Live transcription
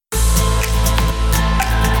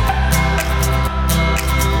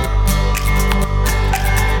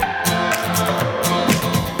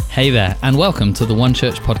Hey there, and welcome to the One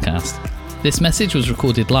Church podcast. This message was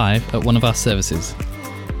recorded live at one of our services.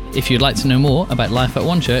 If you'd like to know more about life at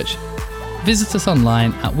One Church, visit us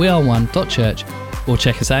online at weareone.church or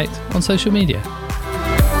check us out on social media.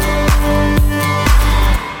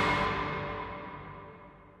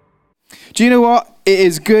 Do you know what? It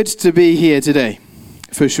is good to be here today,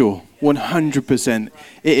 for sure. 100%.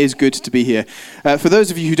 It is good to be here. For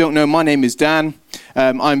those of you who don't know, my name is Dan.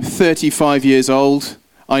 I'm 35 years old.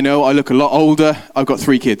 I know I look a lot older. I've got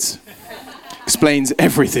 3 kids. Explains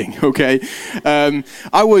everything, okay?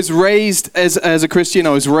 I was raised as a Christian.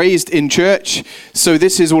 I was raised in church, so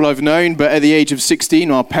this is all I've known. But at the age of 16,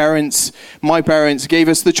 my parents gave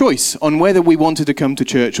us the choice on whether we wanted to come to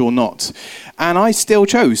church or not. And I still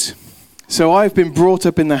chose. So I've been brought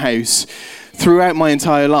up in the house throughout my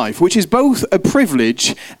entire life, which is both a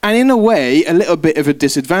privilege and in a way a little bit of a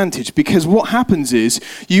disadvantage, because what happens is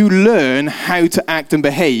you learn how to act and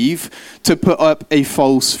behave to put up a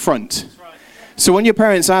false front. So when your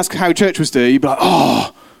parents ask how church was today, you'd be like,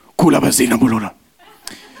 oh,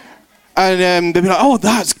 and they'd be like, oh,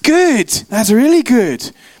 that's good. That's really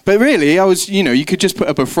good. But really, you could just put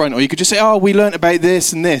up a front, or you could just say, oh, we learnt about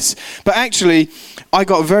this and this. But actually, I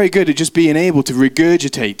got very good at just being able to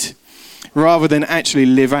regurgitate rather than actually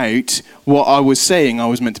live out what I was saying I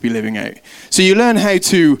was meant to be living out. So you learn how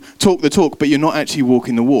to talk the talk, but you're not actually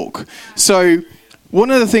walking the walk. So one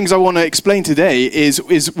of the things I want to explain today is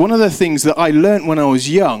one of the things that I learned when I was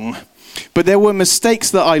young, but there were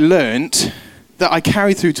mistakes that I learned that I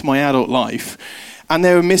carried through to my adult life, and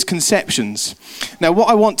there were misconceptions. Now, what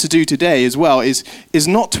I want to do today as well is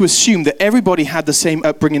not to assume that everybody had the same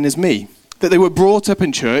upbringing as me, that they were brought up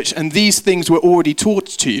in church and these things were already taught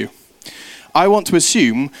to you. I want to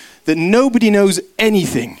assume that nobody knows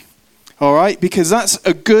anything, all right? Because that's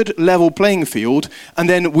a good level playing field, and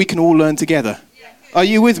then we can all learn together. Are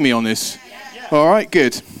you with me on this? All right,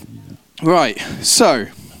 good. Right, so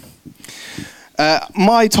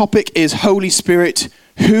my topic is Holy Spirit,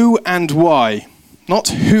 who and why. Not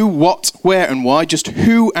who, what, where, and why, just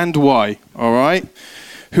who and why, all right?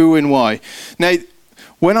 Who and why. Now,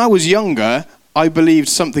 when I was younger, I believed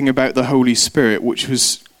something about the Holy Spirit, which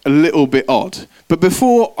was a little bit odd. But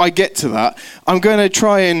before I get to that, I'm going to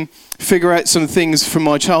try and figure out some things from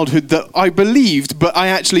my childhood that I believed, but I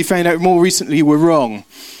actually found out more recently were wrong.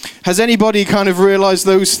 Has anybody kind of realized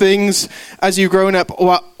those things as you've grown up?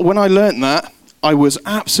 Well, when I learnt that, I was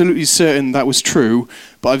absolutely certain that was true,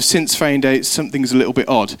 but I've since found out something's a little bit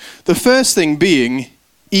odd. The first thing being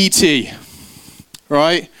E.T.,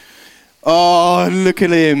 right? Oh, look at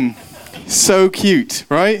him. So cute,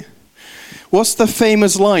 right? What's the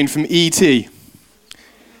famous line from E.T.?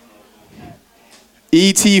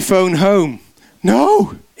 E.T. phone home.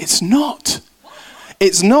 No, it's not.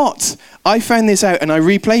 It's not. I found this out and I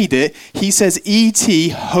replayed it. He says E.T.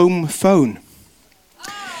 home phone.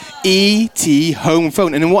 E.T. home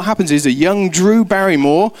phone. And then what happens is a young Drew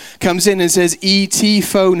Barrymore comes in and says E.T.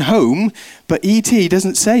 phone home, but E.T.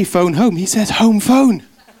 doesn't say phone home. He says home phone.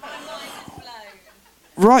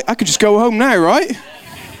 Right, I could just go home now, right?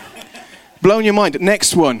 Blown your mind.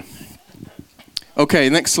 Next one. Okay,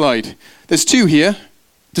 next slide. There's 2 here.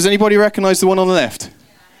 Does anybody recognize the one on the left?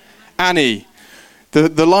 Annie.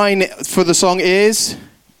 The line for the song is,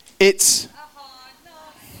 It's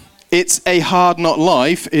a hard not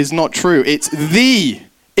life is not true. It's the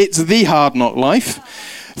hard not life.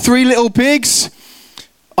 3 little pigs.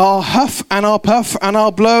 I'll huff and I'll puff and I'll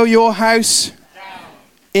blow your house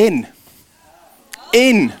in.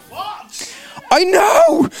 I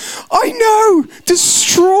know,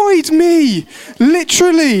 destroyed me.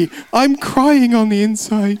 Literally, I'm crying on the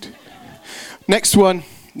inside. Next one.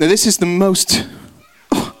 Now this is the most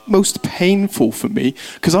painful for me,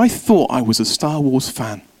 because I thought I was a Star Wars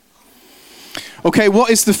fan. Okay, what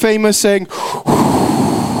is the famous saying?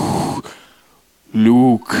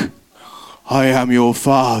 Luke, I am your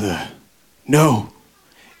father. No.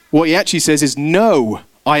 What he actually says is, no,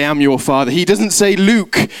 I am your father. He doesn't say,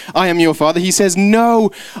 Luke, I am your father. He says,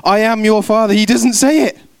 no, I am your father. He doesn't say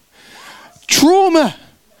it. Trauma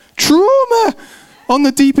on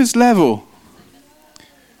the deepest level.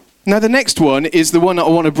 Now, the next one is the one that I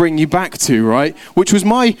want to bring you back to, right? Which was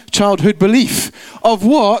my childhood belief of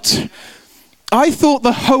what I thought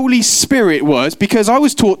the Holy Spirit was, because I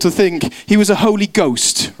was taught to think he was a Holy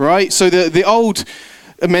Ghost, right? So the old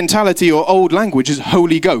mentality or old language is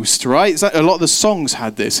Holy Ghost, right? A lot of the songs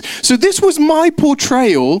had this. So this was my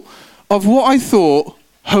portrayal of what I thought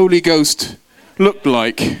Holy Ghost looked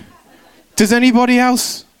like. Does anybody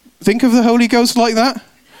else think of the Holy Ghost like that?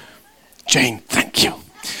 Jane, thank you.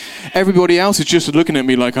 Everybody else is just looking at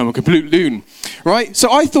me like I'm a complete loon, right?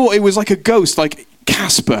 So I thought it was like a ghost, like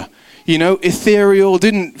Casper, you know, ethereal,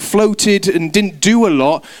 floated and didn't do a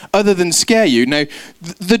lot other than scare you. Now,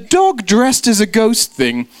 the dog dressed as a ghost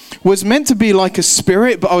thing was meant to be like a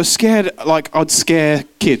spirit, but I was scared like I'd scare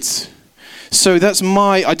kids. So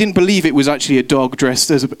I didn't believe it was actually a dog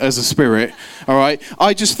dressed as a spirit, all right?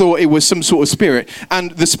 I just thought it was some sort of spirit.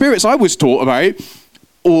 And the spirits I was taught about,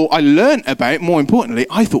 or I learnt about, more importantly,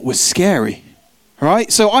 I thought was scary, all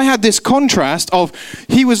right? So I had this contrast of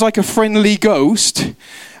he was like a friendly ghost,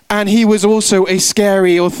 and he was also a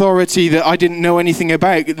scary authority that I didn't know anything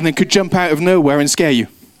about and then could jump out of nowhere and scare you.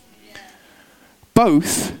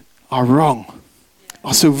 Both are wrong.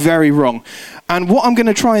 Are so very wrong. And what I'm going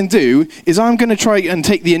to try and do is I'm going to try and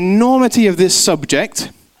take the enormity of this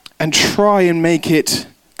subject and try and make it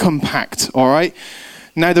compact, all right?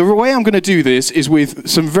 Now, the way I'm going to do this is with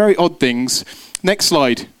some very odd things. Next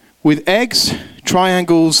slide. With eggs,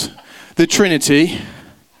 triangles, the Trinity,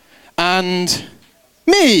 and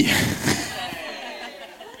me.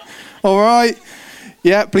 All right?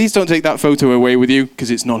 Yeah, please don't take that photo away with you because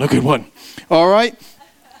it's not a good one. All right?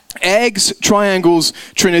 Eggs, triangles,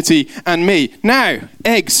 Trinity, and me. Now,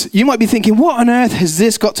 eggs. You might be thinking, what on earth has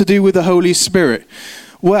this got to do with the Holy Spirit?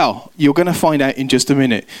 Well, you're going to find out in just a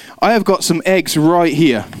minute. I have got some eggs right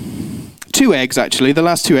here. 2 eggs, actually. The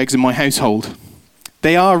last 2 eggs in my household.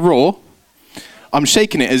 They are raw. I'm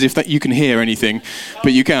shaking it as if that you can hear anything,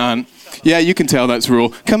 but you can't. Yeah, you can tell that's raw.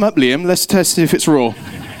 Come up, Liam. Let's test if it's raw.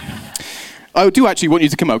 I do actually want you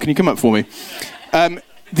to come up. Can you come up for me?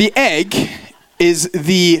 The egg is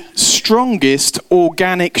the strongest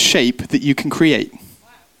organic shape that you can create.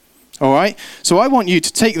 All right? So I want you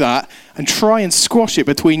to take that and try and squash it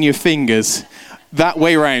between your fingers that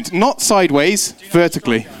way round. Not sideways,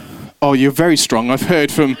 vertically. Oh, you're very strong. I've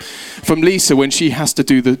heard from Lisa when she has to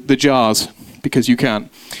do the jars because you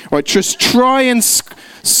can't. All right, just try and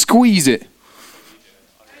squeeze it.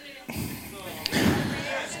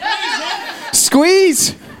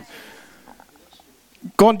 Squeeze!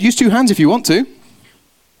 Go on, use 2 hands if you want to.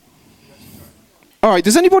 All right,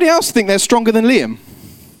 does anybody else think they're stronger than Liam?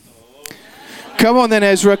 Come on then,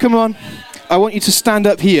 Ezra, come on. I want you to stand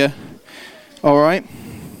up here. All right?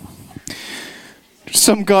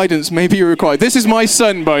 Some guidance may be required. This is my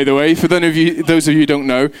son, by the way, for those of you who don't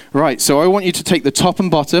know. Right, so I want you to take the top and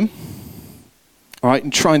bottom, all right,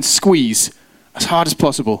 and try and squeeze as hard as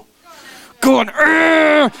possible. Go on.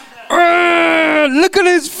 Look at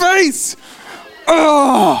his face.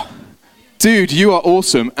 Oh, dude, you are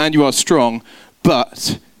awesome and you are strong,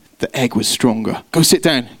 but the egg was stronger. Go sit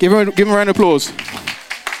down. Give him a round of applause.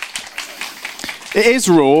 It is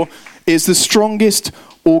raw. It's the strongest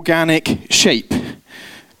organic shape.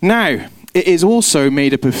 Now, it is also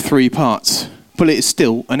made up of 3 parts, but it is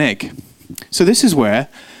still an egg. So this is where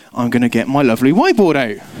I'm going to get my lovely whiteboard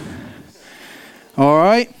out. All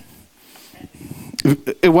right?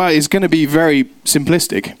 Well, it's going to be very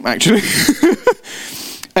simplistic, actually.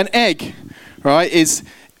 An egg, right, is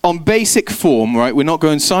on basic form, right? We're not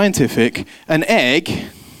going scientific. An egg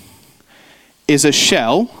is a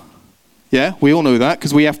shell. Yeah, we all know that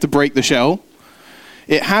because we have to break the shell.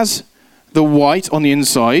 It has the white on the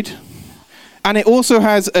inside. And it also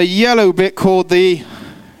has a yellow bit called the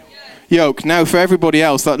yolk. Now, for everybody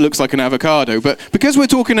else, that looks like an avocado. But because we're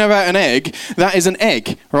talking about an egg, that is an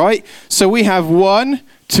egg, right? So we have 1,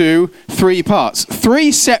 2, 3 parts.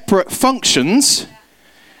 3 separate functions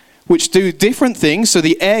which do different things. So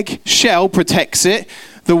the egg shell protects it.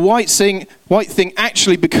 The white thing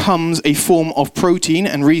actually becomes a form of protein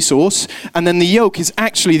and resource. And then the yolk is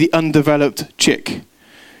actually the undeveloped chick.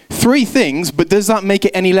 3 things, but does that make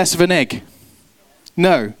it any less of an egg?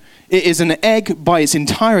 No. It is an egg by its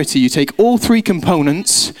entirety. You take all 3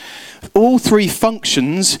 components, all 3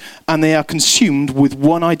 functions, and they are consumed with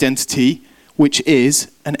one identity, which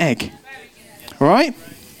is an egg. All right?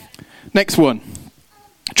 Next one.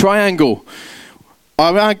 Triangle.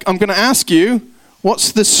 I'm going to ask you,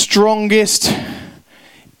 what's the strongest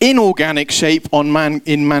inorganic shape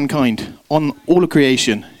in mankind, on all of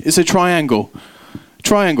creation? It's a triangle.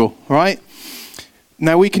 Triangle, right?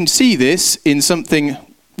 Now we can see this in something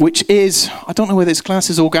which is, I don't know whether it's classed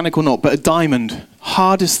as organic or not, but a diamond,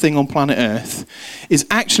 hardest thing on planet Earth, is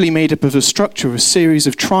actually made up of a structure of a series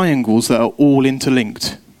of triangles that are all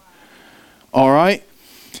interlinked. All right?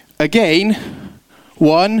 Again,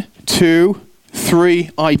 1, 2, 3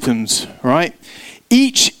 items, right?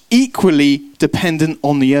 Each equally dependent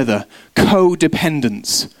on the other,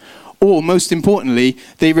 codependence. Or, most importantly,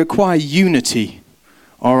 they require unity.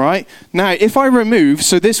 All right. Now, if I remove,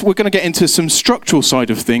 so this, we're going to get into some structural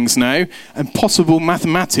side of things now, and possible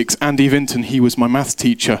mathematics. Andy Vinton, he was my maths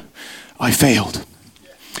teacher. I failed.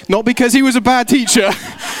 Not because he was a bad teacher,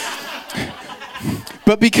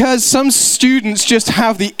 but because some students just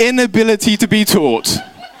have the inability to be taught.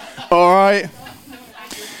 All right.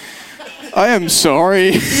 I am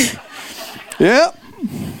sorry. Yeah.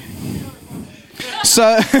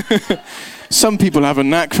 So, some people have a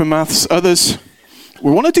knack for maths, others,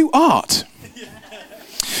 we want to do art.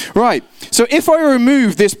 Right, so if I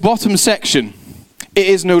remove this bottom section, it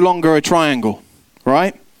is no longer a triangle,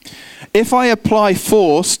 right? If I apply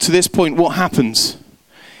force to this point, what happens?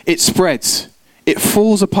 It spreads. It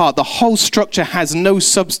falls apart. The whole structure has no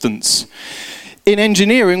substance. In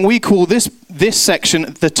engineering, we call this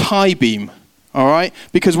section the tie beam, all right?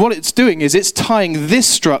 Because what it's doing is it's tying this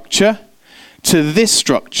structure to this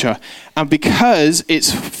structure, and because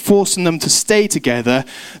it's forcing them to stay together,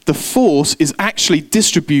 the force is actually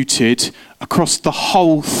distributed across the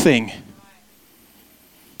whole thing.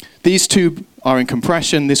 These two are in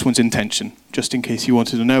compression, this one's in tension, just in case you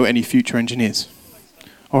wanted to know, any future engineers.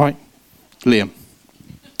 All right, Liam.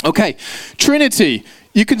 Okay, Trinity.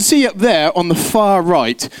 You can see up there on the far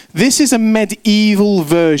right, this is a medieval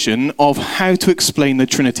version of how to explain the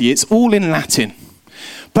Trinity. It's all in Latin.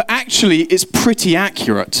 But actually, it's pretty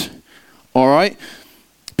accurate, all right?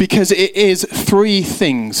 Because it is three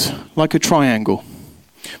things, like a triangle.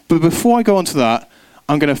 But before I go on to that,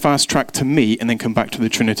 I'm going to fast track to me and then come back to the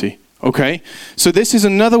Trinity, okay? So this is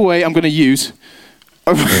another way I'm going to use.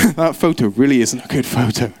 That photo really isn't a good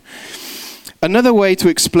photo. Another way to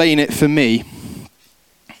explain it for me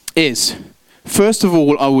is, first of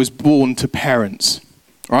all, I was born to parents,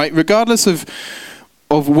 right? Regardless of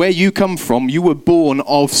where you come from, you were born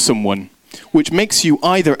of someone, which makes you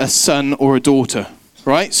either a son or a daughter,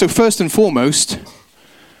 right? So first and foremost,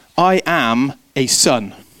 I am a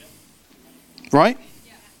son, right?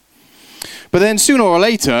 But then sooner or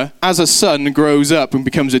later, as a son grows up and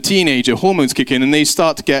becomes a teenager, hormones kick in and they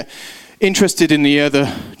start to get interested in the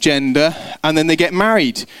other gender, and then they get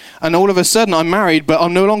married. And all of a sudden, I'm married, but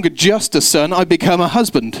I'm no longer just a son, I become a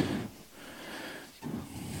husband.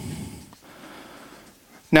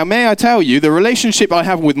 Now, may I tell you, the relationship I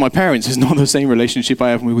have with my parents is not the same relationship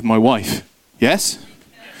I have with my wife. Yes?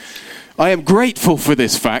 I am grateful for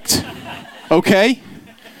this fact. Okay?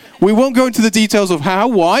 We won't go into the details of how,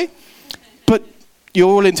 why, but you're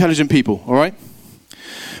all intelligent people, all right?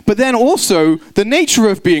 But then also, the nature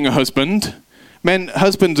of being a husband meant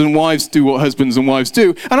husbands and wives do what husbands and wives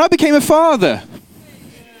do, and I became a father.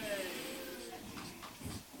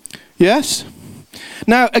 Yes?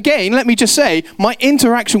 Now, again, let me just say, my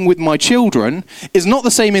interaction with my children is not the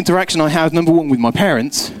same interaction I have, number one, with my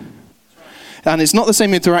parents. And it's not the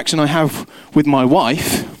same interaction I have with my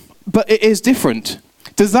wife. But it is different.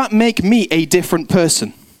 Does that make me a different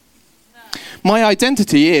person? No. My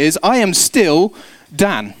identity is, I am still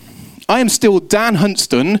Dan. I am still Dan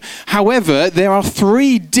Huntston. However, there are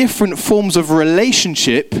three different forms of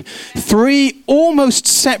relationship, three almost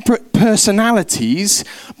separate personalities,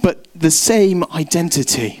 but the same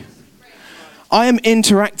identity. I am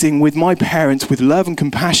interacting with my parents with love and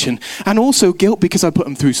compassion, and also guilt because I put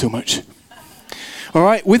them through so much. All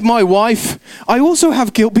right, with my wife, I also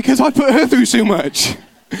have guilt because I put her through so much.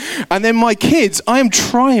 And then my kids, I am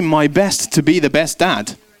trying my best to be the best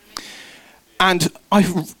dad. And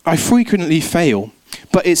I frequently fail,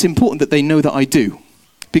 but it's important that they know that I do.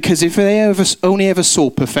 Because if they only ever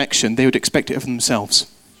saw perfection, they would expect it of themselves.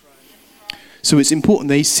 So it's important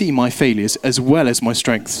they see my failures as well as my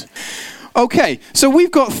strengths. Okay, so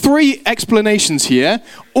we've got three explanations here.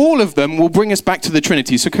 All of them will bring us back to the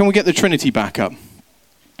Trinity. So can we get the Trinity back up?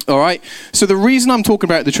 All right, so the reason I'm talking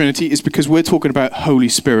about the Trinity is because we're talking about Holy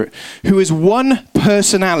Spirit, who is one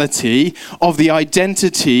personality of the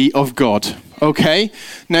identity of God. Okay,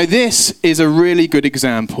 now this is a really good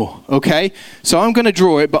example. Okay, so I'm going to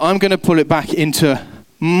draw it, but I'm going to pull it back into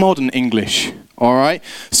modern English. All right,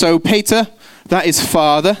 so Peter, that is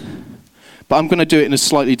Father, but I'm going to do it in a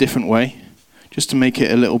slightly different way, just to make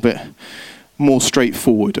it a little bit more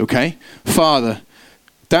straightforward. Okay, Father.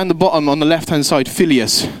 Down the bottom on the left-hand side,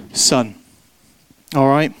 Filius, Son. All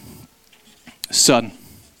right? Son.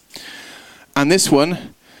 And this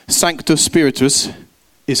one, Sanctus Spiritus,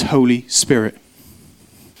 is Holy Spirit.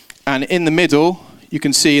 And in the middle, you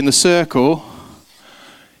can see in the circle,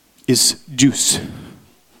 is Deus.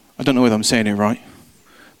 I don't know whether I'm saying it right.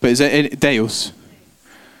 But is it Deus?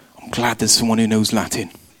 I'm glad there's someone who knows Latin.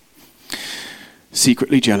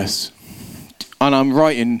 Secretly jealous. And I'm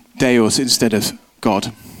writing Deus instead of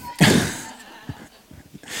God.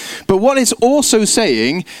 But what it's also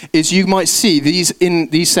saying is you might see these in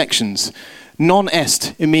these sections. Non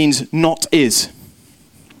est, it means not is.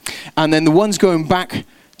 And then the ones going back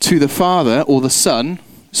to the Father or the Son,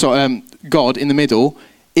 God in the middle,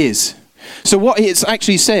 is. So what it's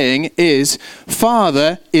actually saying is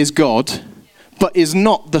Father is God, but is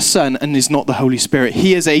not the Son and is not the Holy Spirit.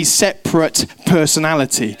 He is a separate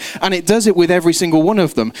personality. And it does it with every single one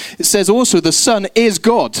of them. It says also the Son is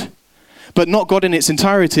God, but not God in its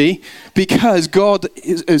entirety, because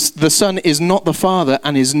the Son is not the Father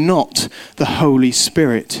and is not the Holy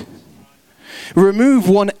Spirit. Remove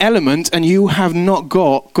one element and you have not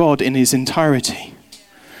got God in his entirety.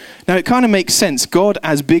 Now it kind of makes sense. God,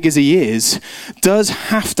 as big as he is, does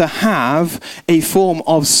have to have a form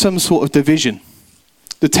of some sort of division.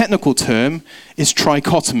 The technical term is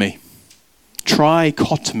trichotomy.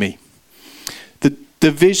 Trichotomy. The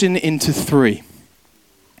division into three.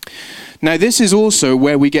 Now this is also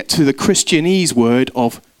where we get to the Christianese word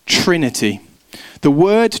of Trinity. The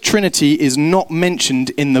word Trinity is not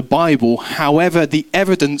mentioned in the Bible. However, the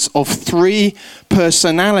evidence of three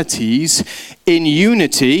personalities in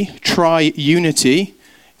unity, tri-unity,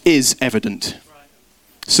 is evident.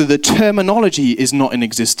 So the terminology is not in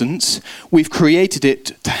existence. We've created it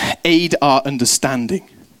to aid our understanding.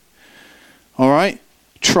 All right?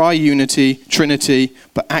 Tri-unity, Trinity,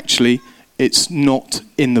 but actually it's not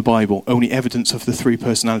in the Bible. Only evidence of the three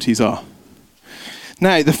personalities are.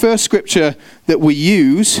 Now, the first scripture that we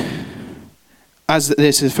use as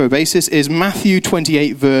this is for a basis is Matthew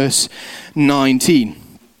 28, verse 19.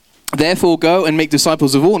 Therefore, go and make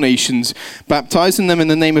disciples of all nations, baptizing them in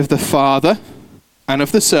the name of the Father and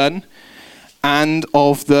of the Son and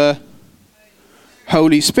of the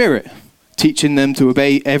Holy Spirit, teaching them to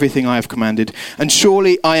obey everything I have commanded. And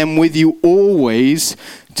surely I am with you always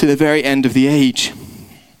to the very end of the age.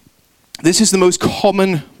 This is the most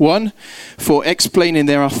common one for explaining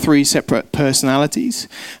there are three separate personalities.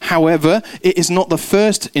 However, it is not the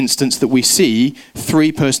first instance that we see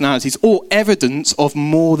three personalities or evidence of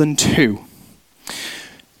more than two.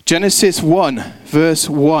 Genesis 1, verse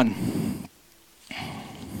 1.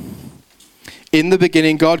 In the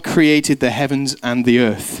beginning, God created the heavens and the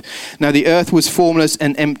earth. Now the earth was formless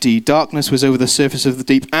and empty. Darkness was over the surface of the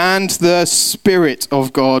deep, and the Spirit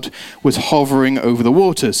of God was hovering over the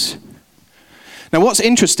waters. Now what's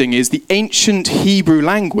interesting is the ancient Hebrew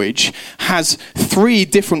language has three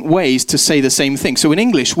different ways to say the same thing. So in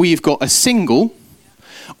English, we've got a single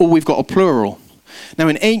or we've got a plural. Now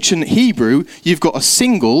in ancient Hebrew, you've got a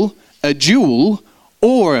single, a dual,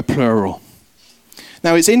 or a plural.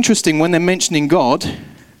 Now it's interesting when they're mentioning God,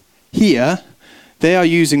 here, they are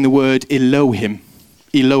using the word Elohim.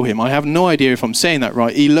 Elohim. I have no idea if I'm saying that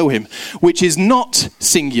right. Elohim, which is not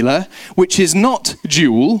singular, which is not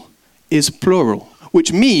dual, is plural,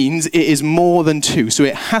 which means it is more than two. So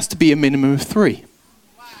it has to be a minimum of three.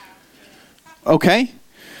 Okay?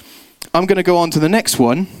 I'm going to go on to the next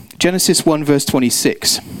one. Genesis 1, verse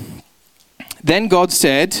 26. Then God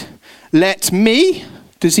said, let me,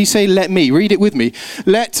 does he say let me? Read it with me.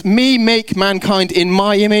 Let me make mankind in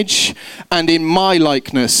my image and in my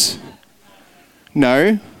likeness.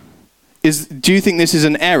 No. Do you think this is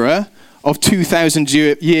an error of 2,000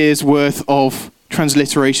 years worth of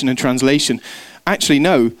transliteration and translation? Actually,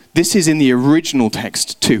 no. This is in the original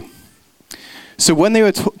text too. So when they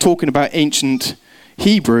were talking about ancient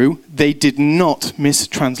Hebrew, they did not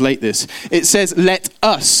mistranslate this. It says, let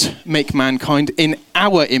us make mankind in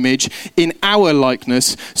our image, in our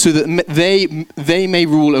likeness, so that they may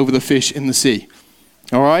rule over the fish in the sea.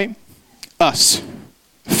 All right? Us.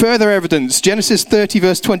 Further evidence, Genesis 30,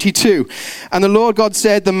 verse 22. And the Lord God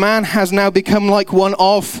said, the man has now become like one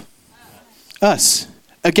of us.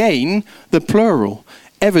 Again, the plural.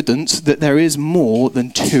 Evidence that there is more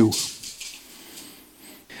than two.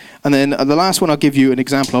 And then the last one I'll give you an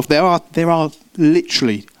example of. There are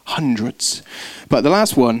literally hundreds. But the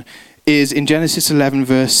last one is in Genesis 11,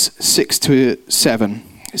 verse 6 to 7.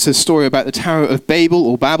 It's a story about the Tower of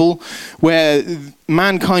Babel, where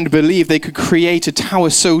mankind believed they could create a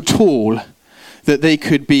tower so tall that they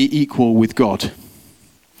could be equal with God.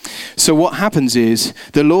 So what happens is,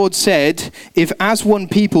 the Lord said, if as one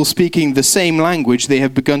people speaking the same language they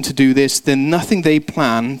have begun to do this, then nothing they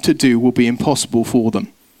plan to do will be impossible for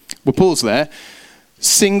them. We'll pause there.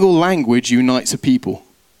 Single language unites a people.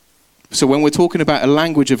 So when we're talking about a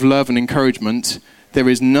language of love and encouragement, there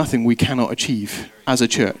is nothing we cannot achieve as a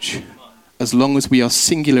church, as long as we are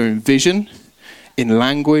singular in vision, in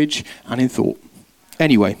language, and in thought.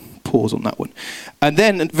 Anyway, pause on that one. And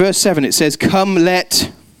then in verse 7 it says, come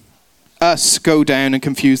let us go down and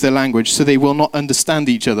confuse their language so they will not understand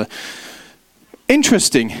each other.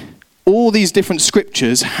 Interesting. all these different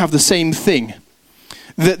scriptures have the same thing,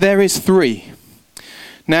 that there is three.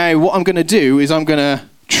 Now, what I'm going to do is I'm going to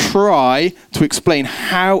try to explain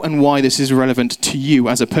how and why this is relevant to you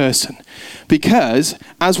as a person. Because,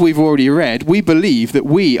 as we've already read, we believe that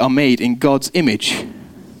we are made in God's image,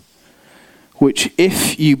 which,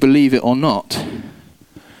 if you believe it or not,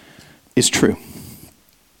 is true.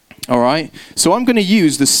 All right? So I'm going to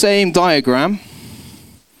use the same diagram,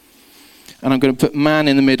 and I'm going to put man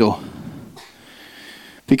in the middle.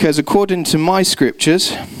 Because according to my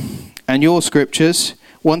scriptures and your scriptures,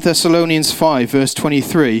 1 Thessalonians 5, verse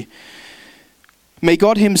 23, may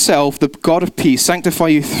God himself, the God of peace, sanctify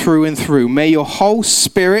you through and through. May your whole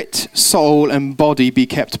spirit, soul, and body be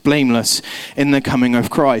kept blameless in the coming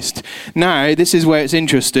of Christ. Now, this is where it's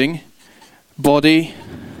interesting. Body,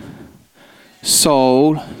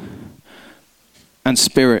 soul, and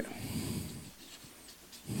spirit.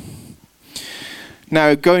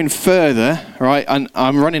 Now, going further, right, and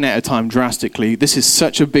I'm running out of time drastically. This is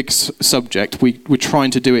such a big subject. We're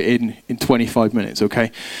trying to do it in 25 minutes, okay?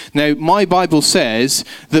 Now, my Bible says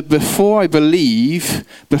that before I believe,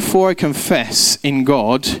 before I confess in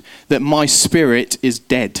God, that my spirit is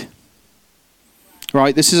dead.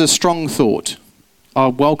 Right? This is a strong thought. I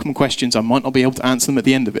welcome questions. I might not be able to answer them at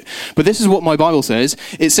the end of it. But this is what my Bible says.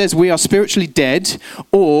 It says we are spiritually dead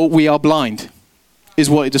or we are blind, is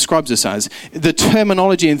what it describes us as. The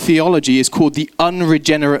terminology in theology is called the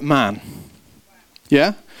unregenerate man.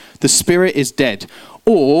 Yeah? The spirit is dead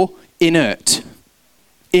or inert,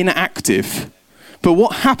 inactive. But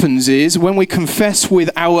what happens is when we confess with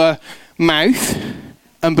our mouth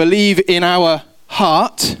and believe in our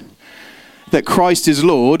heart that Christ is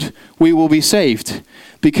Lord, we will be saved.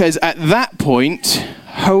 Because at that point,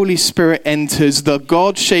 Holy Spirit enters the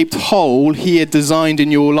God-shaped hole he had designed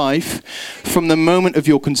in your life from the moment of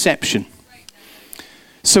your conception.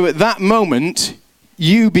 So at that moment,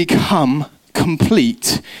 you become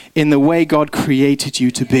complete in the way God created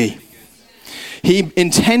you to be. He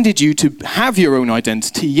intended you to have your own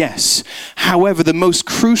identity, yes. However, the most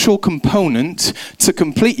crucial component to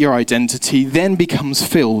complete your identity then becomes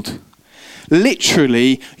filled.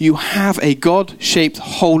 Literally, you have a God-shaped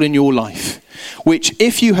hole in your life, which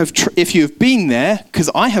if you have been there, because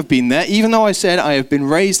I have been there, even though I said I have been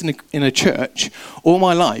raised in a church all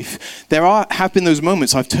my life, have been those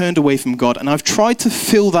moments I've turned away from God and I've tried to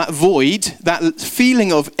fill that void, that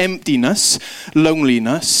feeling of emptiness,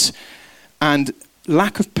 loneliness, and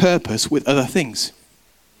lack of purpose with other things.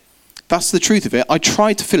 That's the truth of it. I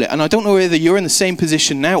tried to fill it. And I don't know whether you're in the same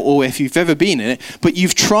position now or if you've ever been in it, but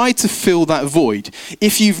you've tried to fill that void.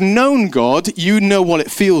 If you've known God, you know what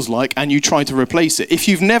it feels like and you try to replace it. If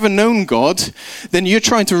you've never known God, then you're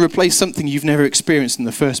trying to replace something you've never experienced in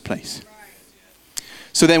the first place.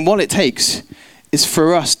 So then what it takes is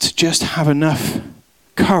for us to just have enough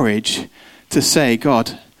courage to say,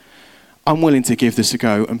 God, I'm willing to give this a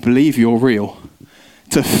go and believe you're real,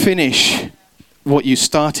 to finish what you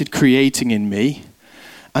started creating in me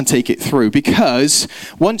and take it through. Because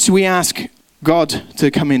once we ask God to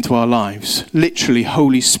come into our lives, literally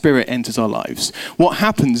Holy Spirit enters our lives, what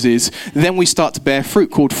happens is then we start to bear fruit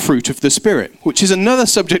called fruit of the Spirit, which is another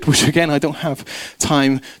subject which again I don't have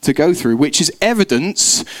time to go through, which is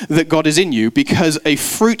evidence that God is in you, because a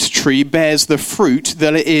fruit tree bears the fruit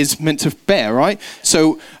that it is meant to bear, right?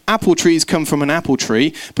 So apple trees come from an apple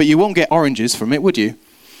tree, but you won't get oranges from it, would you?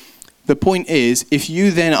 The point is, if you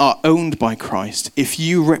then are owned by Christ, if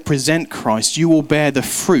you represent Christ, you will bear the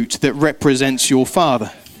fruit that represents your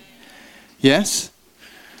Father. Yes?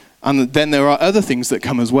 And then there are other things that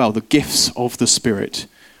come as well, the gifts of the Spirit.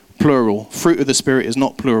 Plural. Fruit of the Spirit is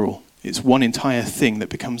not plural. It's one entire thing that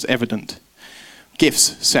becomes evident.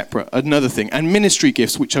 Gifts, separate, another thing. And ministry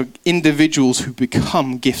gifts, which are individuals who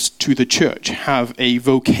become gifts to the church, have a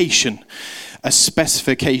vocation, a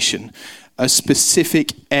specification, a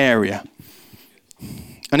specific area.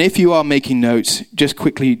 And if you are making notes, just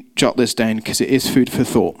quickly jot this down because it is food for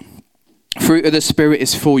thought. Fruit of the Spirit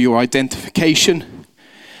is for your identification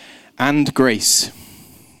and grace.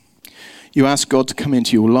 You ask God to come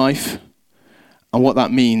into your life, and what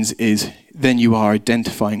that means is then you are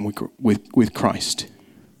identifying with Christ.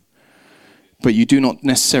 But you do not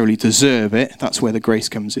necessarily deserve it. That's where the grace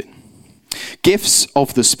comes in. Gifts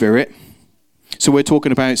of the Spirit. So we're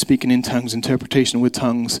talking about speaking in tongues, interpretation with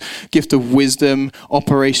tongues, gift of wisdom,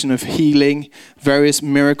 operation of healing, various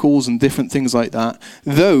miracles and different things like that.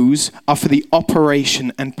 Those are for the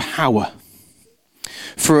operation and power.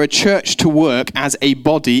 For a church to work as a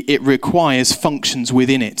body, it requires functions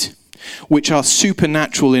within it, which are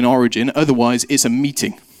supernatural in origin. Otherwise, it's a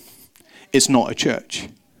meeting. It's not a church.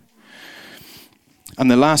 And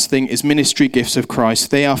the last thing is ministry gifts of Christ.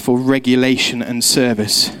 They are for regulation and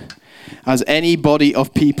service. As any body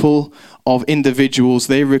of people, of individuals,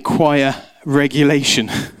 they require regulation.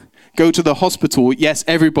 Go to the hospital, yes,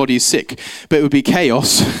 everybody's sick, but it would be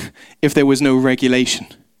chaos if there was no regulation.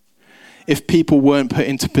 If people weren't put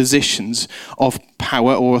into positions of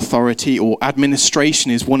power or authority, or administration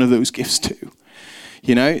is one of those gifts too.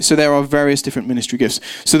 You know, so there are various different ministry gifts.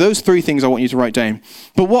 So those three things I want you to write down.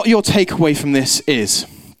 But what your takeaway from this is,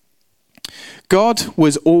 God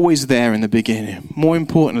was always there in the beginning. More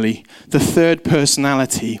importantly, the third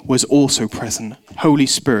personality was also present, Holy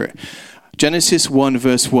Spirit. Genesis 1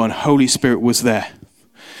 verse 1, Holy Spirit was there.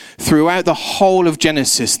 Throughout the whole of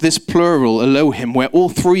Genesis, this plural, Elohim, where all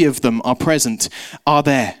three of them are present, are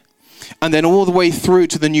there. And then all the way through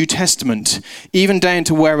to the New Testament, even down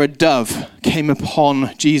to where a dove came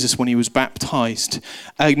upon Jesus when he was baptized,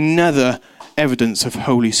 another evidence of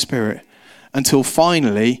Holy Spirit, until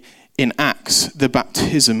finally in Acts, the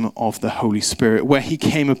baptism of the Holy Spirit, where he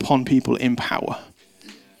came upon people in power.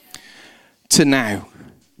 To now,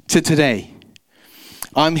 to today,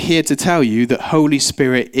 I'm here to tell you that Holy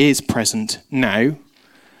Spirit is present now.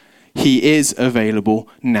 He is available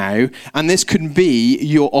now. And this could be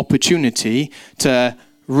your opportunity to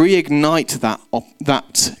reignite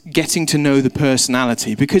that getting to know the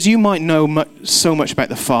personality. Because you might know so much about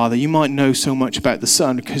the Father. You might know so much about the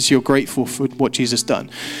Son because you're grateful for what Jesus done.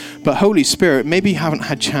 But Holy Spirit, maybe you haven't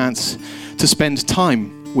had chance to spend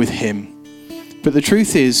time with him. But the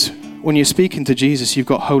truth is, when you're speaking to Jesus, you've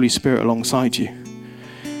got Holy Spirit alongside you,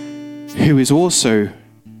 who is also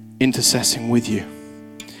intercessing with you.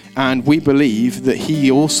 And we believe that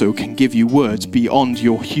he also can give you words beyond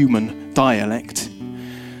your human dialect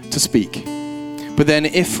to speak. But then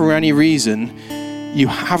if for any reason you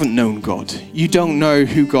haven't known God, you don't know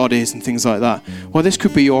who God is and things like that, well, this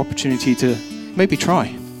could be your opportunity to maybe try.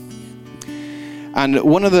 And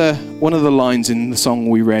one of the lines in the song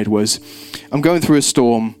we read was, I'm going through a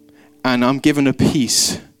storm and I'm given a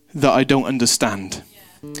peace that I don't understand.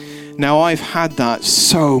 Now, I've had that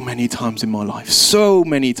so many times in my life, so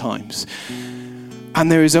many times.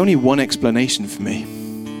 And there is only one explanation for me.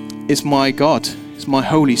 It's my God, it's my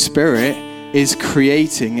Holy Spirit is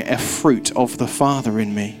creating a fruit of the Father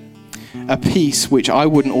in me. A peace which I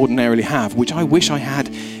wouldn't ordinarily have, which I wish I had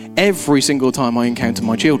every single time I encounter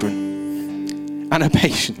my children. And a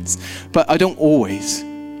patience. But I don't always,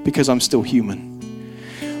 because I'm still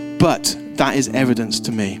human. But that is evidence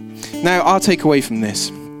to me. Now, our takeaway from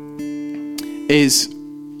this is,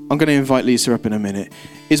 I'm going to invite Lisa up in a minute,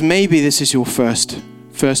 is maybe this is your first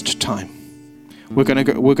time. We're going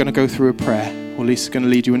to go through a prayer, or Lisa's going to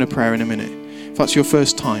lead you in a prayer in a minute. If that's your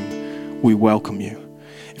first time, we welcome you.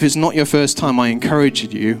 If it's not your first time, I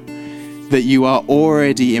encourage you that you are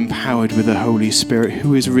already empowered with the Holy Spirit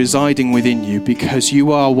who is residing within you, because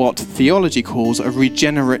you are what theology calls a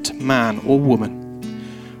regenerate man or woman.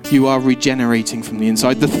 You are regenerating from the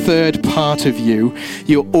inside. The third part of you,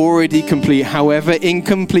 you're already complete. However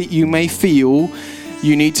incomplete you may feel,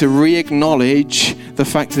 you need to re-acknowledge the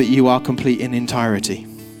fact that you are complete in entirety.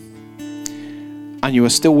 And you are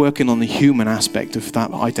still working on the human aspect of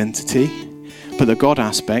that identity. But the God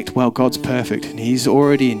aspect, well, God's perfect and he's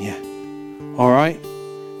already in you. All right?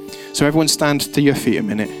 So everyone stand to your feet a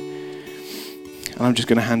minute. And I'm just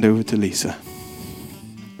going to hand over to Lisa.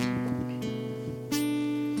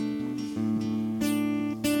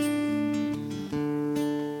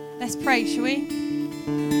 Let's pray, shall we?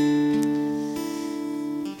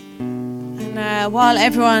 And while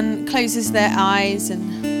everyone closes their eyes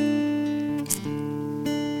and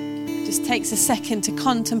just takes a second to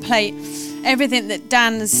contemplate everything that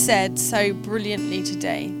Dan has said so brilliantly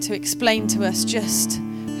today, to explain to us just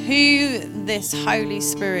who this Holy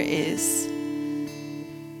Spirit is.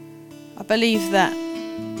 I believe that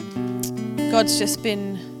God's just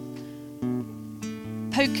been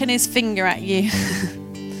poking his finger at you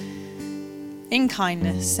in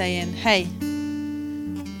kindness, saying, hey,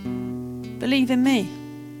 believe in me.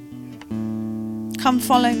 Come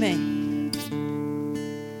follow me.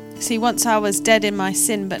 See, once I was dead in my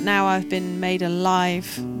sin, but now I've been made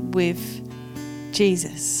alive with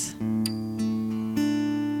Jesus.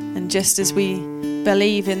 And just as we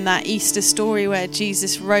believe in that Easter story where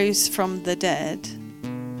Jesus rose from the dead,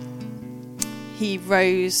 he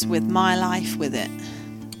rose with my life with it.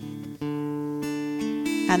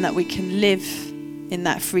 And that we can live in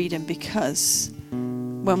that freedom, because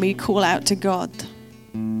when we call out to God,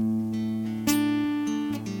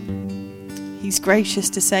 he's gracious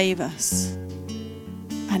to save us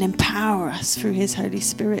and empower us through his Holy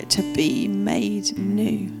Spirit to be made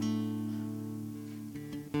new.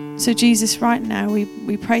 So Jesus, right now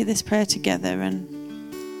we pray this prayer together, and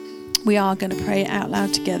we are going to pray it out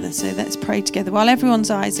loud together. So let's pray together while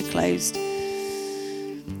everyone's eyes are closed.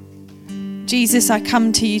 Jesus, I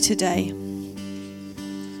come to you today,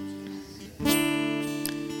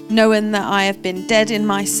 knowing that I have been dead in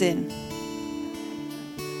my sin.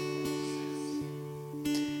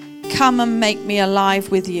 Come and make me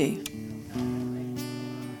alive with you.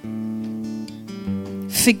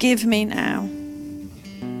 Forgive me now.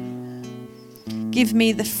 Give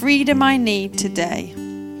me the freedom I need today.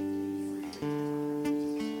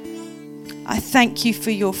 I thank you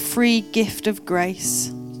for your free gift of grace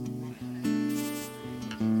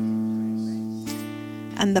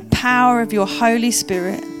and the power of your Holy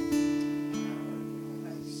Spirit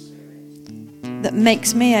that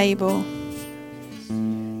makes me able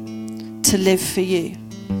to live for you.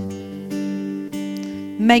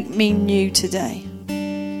 Make me new today.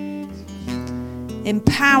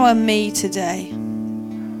 Empower me today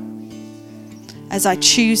as I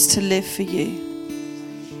choose to live for you.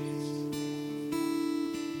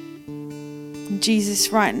 And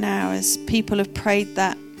Jesus, right now, as people have prayed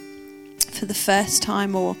that for the first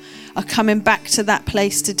time or are coming back to that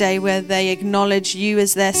place today where they acknowledge you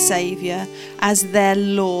as their Saviour, as their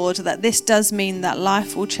Lord, that this does mean that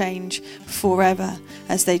life will change forever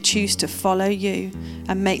as they choose to follow you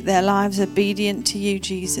and make their lives obedient to you,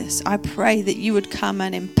 Jesus. I pray that you would come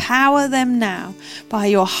and empower them now by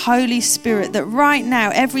your Holy Spirit, that right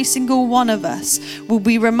now every single one of us will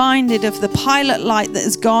be reminded of the pilot light that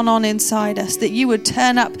has gone on inside us, that you would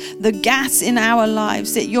turn up the gas in our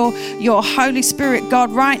lives, that your Holy Spirit,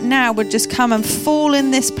 God, right now would just come and fall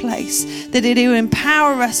in this place, that it will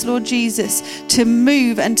empower us, Lord Jesus, to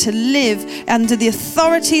move and to live under the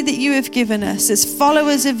authority that you have given us as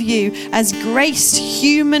followers of you, as graced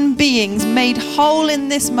human beings made whole in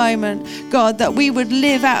this moment, God, that we would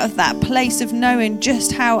live out of that place of knowing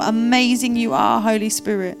just how amazing you are, Holy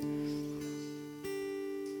Spirit.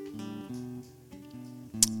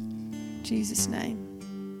 In Jesus' name,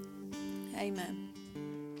 amen.